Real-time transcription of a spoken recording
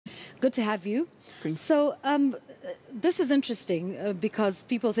Good to have you. Thanks. So this is interesting because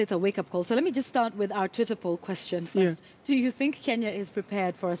people say it's a wake-up call. So let me just start with our Twitter poll question first. Yeah. Do you think Kenya is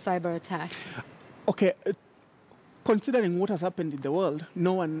prepared for a cyber attack? Okay, considering what has happened in the world,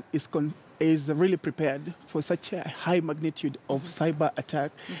 no one is really prepared for such a high magnitude of cyber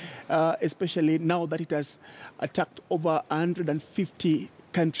attack, especially now that it has attacked over 150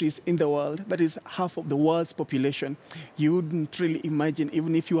 countries in the world. That is half of the world's population. You wouldn't really imagine,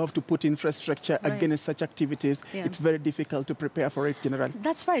 even if you have to put infrastructure against such activities, it's very difficult to prepare for it generally.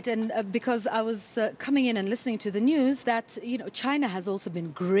 That's right, and because I was coming in and listening to the news that China has also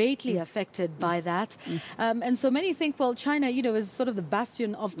been greatly affected by that, and so many think, well, China, is sort of the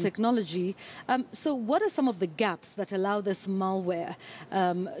bastion of technology. So what are some of the gaps that allow this malware,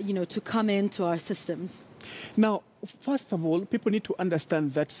 to come into our systems? Now, first of all, people need to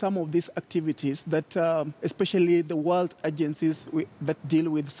understand that some of these activities that, especially the world agencies that deal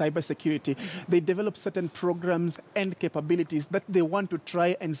with cybersecurity, they develop certain programs and capabilities that they want to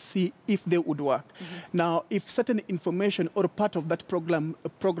try and see if they would work. Now, if certain information or part of that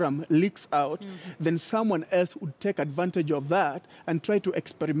program leaks out, then someone else would take advantage of that and try to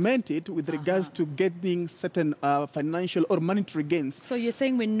experiment it with regards to getting certain financial or monetary gains. So you're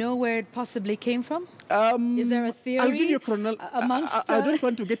saying we know where it possibly came from? Is there a theory? I'll give you amongst I don't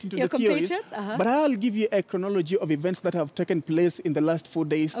want to get into the theories, but I'll give you a chronology of events that have taken place in the last 4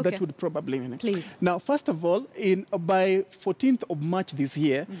 days that would probably mean it. Please. Now, first of all, by 14th of March this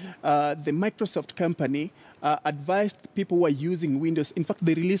year, the Microsoft company advised people who are using Windows. In fact,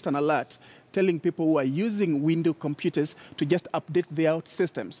 they released an alert telling people who are using Windows computers to just update their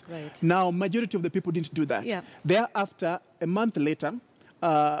systems. Right. Now, majority of the people didn't do that. Yeah. Thereafter, a month later,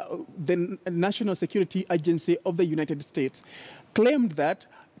 the National Security Agency of the United States claimed that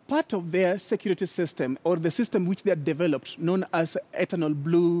part of their security system, or the system which they had developed, known as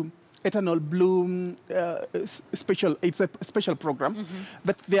EternalBlue, it's a special program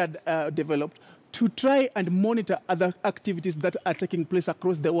that they had developed to try and monitor other activities that are taking place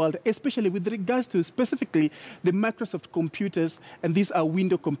across the world, especially with regards to specifically the Microsoft computers, and these are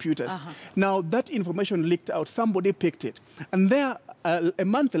Windows computers. Now, that information leaked out. Somebody picked it. And there, a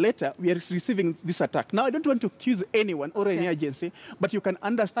month later, we are receiving this attack. Now, I don't want to accuse anyone or any agency, but you can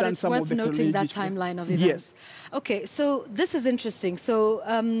understand some of the... But it's worth noting that timeline of events. Yes. Okay, so this is interesting.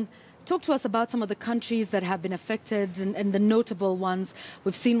 So... talk to us about some of the countries that have been affected and the notable ones.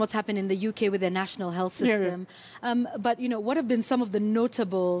 We've seen what's happened in the UK with their national health system. But, what have been some of the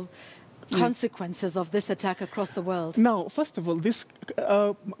notable consequences of this attack across the world? Now, first of all, this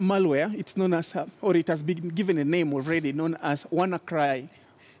malware, it's known as, or it has been given a name already, known as WannaCry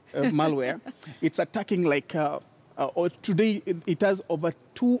malware. It's attacking like... today, it has over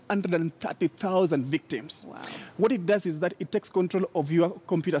 230,000 victims. Wow. What it does is that it takes control of your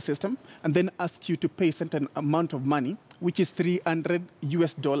computer system and then asks you to pay a certain amount of money, which is $300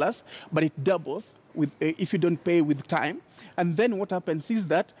 US, but it doubles if you don't pay with time. And then what happens is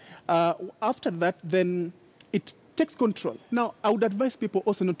that after that, then it takes control. Now, I would advise people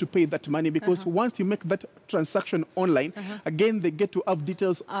also not to pay that money, because once you make that transaction online, again, they get to have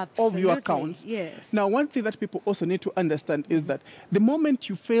details of your accounts. Yes. Now, one thing that people also need to understand is that the moment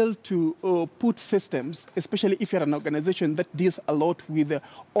you fail to put systems, especially if you're an organization that deals a lot with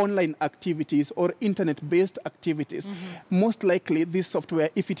online activities or internet-based activities, most likely this software,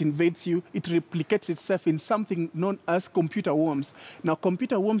 if it invades you, it replicates itself in something known as computer worms. Now,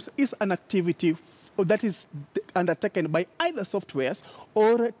 computer worms is an activity that is undertaken by either softwares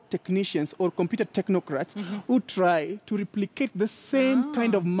or technicians or computer technocrats who try to replicate the same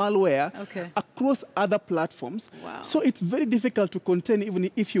kind of malware across other platforms. Wow. So it's very difficult to contain,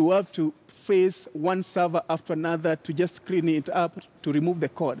 even if you have to face one server after another to just clean it up to remove the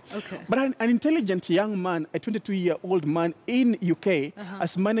code. But an intelligent young man, a 22-year-old man in UK,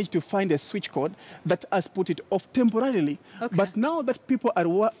 has managed to find a switch code that has put it off temporarily. But now that people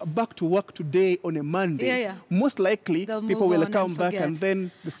are back to work today on a Monday, most likely people will come back and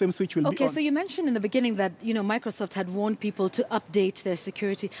then the same switch will be on. Okay, so you mentioned in the beginning that Microsoft had warned people to update their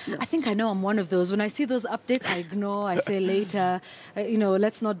security. I think I know I'm one of those. When I see those updates, I ignore. I say later,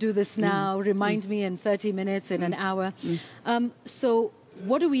 let's not do this now. Remind me in 30 minutes, in an hour. So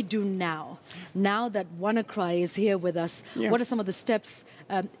what do we do now? Now that WannaCry is here with us, what are some of the steps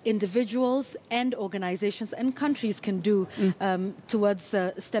individuals and organizations and countries can do towards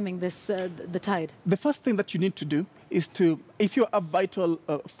stemming this, the tide? The first thing that you need to do is to, if you have vital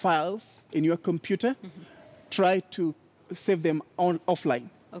files in your computer, try to save them offline.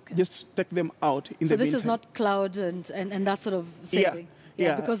 Just take them out in the meantime. So this is not cloud and that sort of saving?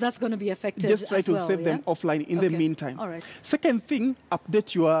 Yeah, because that's going to be affected Just try as to well, save them offline in the meantime. All right. Second thing,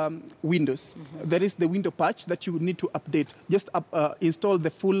 update your Windows. There is the window patch that you need to update. Just install the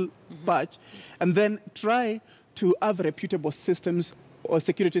full patch, and then try to have reputable systems or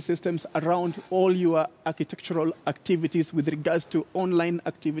security systems around all your architectural activities with regards to online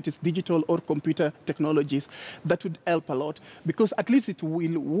activities, digital or computer technologies. That would help a lot, because at least it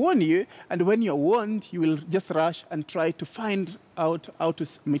will warn you, and when you're warned, you will just rush and try to find out how to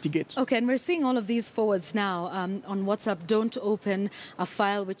mitigate. Okay, and we're seeing all of these forwards now on WhatsApp. Don't open a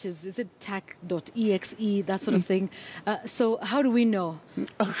file which is it tac.exe, that sort of thing. So how do we know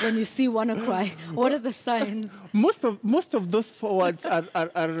when you see WannaCry? What are the signs? Most of those forwards are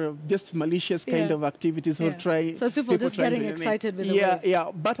just malicious kind of activities or try. So it's people just getting excited with the wave.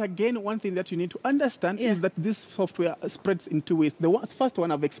 Yeah. But again, one thing that you need to understand is that this software spreads in two ways. The first one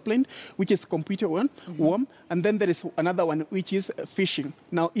I've explained, which is computer worm, and then there is another one which is phishing.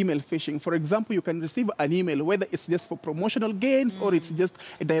 Now, email phishing. For example, you can receive an email, whether it's just for promotional gains or it's just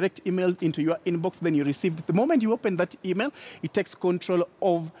a direct email into your inbox, then you receive it. The moment you open that email, it takes control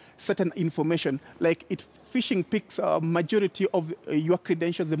of certain information, like phishing picks a majority of your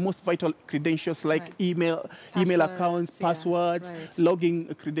credentials, the most vital credentials, like email accounts, passwords,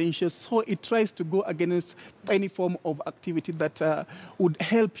 logging credentials. So it tries to go against any form of activity that would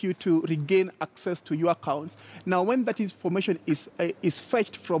help you to regain access to your accounts. Now, when that information is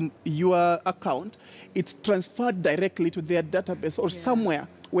fetched from your account, it's transferred directly to their database or somewhere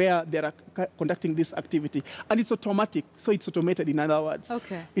where they are conducting this activity, and it's automatic, so it's automated. In other words,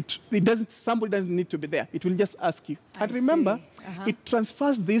 somebody doesn't need to be there. It will just ask you. And remember, it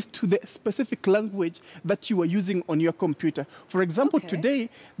transfers this to the specific language that you are using on your computer. For example, today,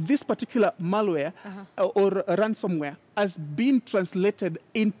 this particular malware or ransomware has been translated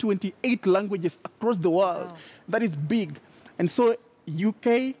in 28 languages across the world. Wow. That is big, and so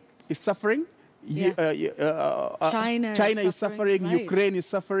UK is suffering. China is suffering, Ukraine is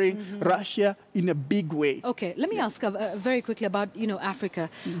suffering, Russia in a big way. Okay, let me ask very quickly about Africa.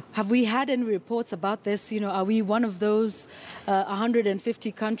 Have we had any reports about this? Are we one of those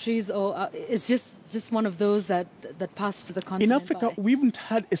 150 countries, or is just one of those that passed the continent? In Africa, we haven't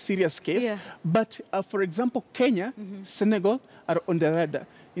had a serious case, but for example, Kenya, Senegal are on the radar.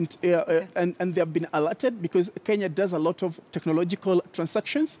 And they have been alerted because Kenya does a lot of technological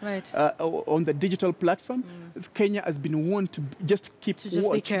transactions on the digital platform. Kenya has been warned to just keep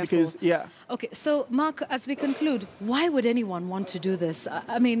watch. Be careful. Because, Okay, so Mark, as we conclude, why would anyone want to do this?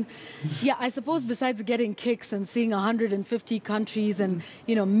 I mean, I suppose besides getting kicks and seeing 150 countries and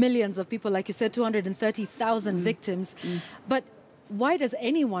millions of people, like you said, 230,000 victims, but why does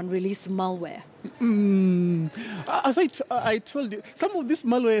anyone release malware? As I told you, some of these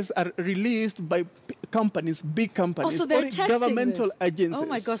malwares are released by companies, big companies, so they're or governmental agencies. Oh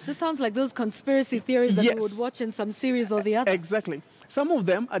my gosh, this sounds like those conspiracy theories that we would watch in some series or the other. Exactly. Some of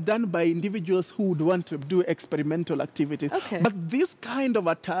them are done by individuals who would want to do experimental activities. But this kind of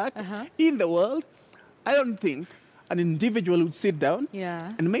attack in the world, I don't think an individual would sit down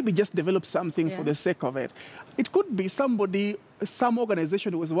and maybe just develop something for the sake of it. It could be somebody, some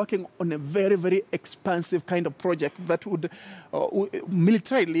organization who was working on a very, very expansive kind of project that would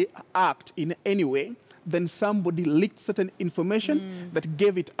militarily act in any way. Then somebody leaked certain information that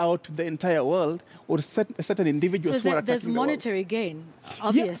gave it out to the entire world, or certain individuals who are attacking there's monetary gain,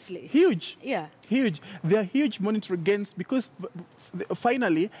 obviously. Huge. Huge. There are huge monetary gains because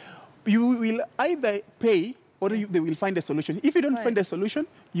finally you will either pay or they will find a solution. If you don't find a solution,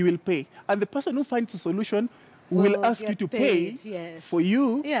 you will pay. And the person who finds a solution will ask you to pay for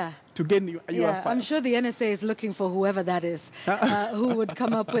you to gain your funds. I'm sure the NSA is looking for whoever that is who would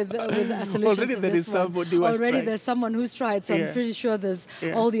come up with a solution Already to there this is somebody who has tried. There's someone who's tried, so I'm pretty sure there's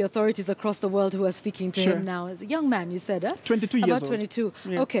all the authorities across the world who are speaking to him now. As a young man, you said, 22 years About old. 22.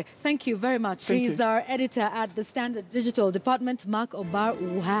 Okay, thank you very much. He's our editor at the Standard Digital Department, Mark Obar.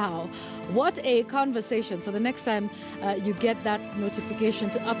 Wow, what a conversation. So the next time you get that notification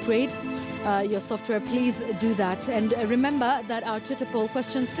to upgrade your software, please do that. And remember that our Twitter poll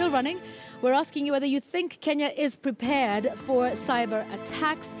question is still running. We're asking you whether you think Kenya is prepared for cyber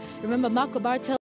attacks. Remember, Mark Obar tells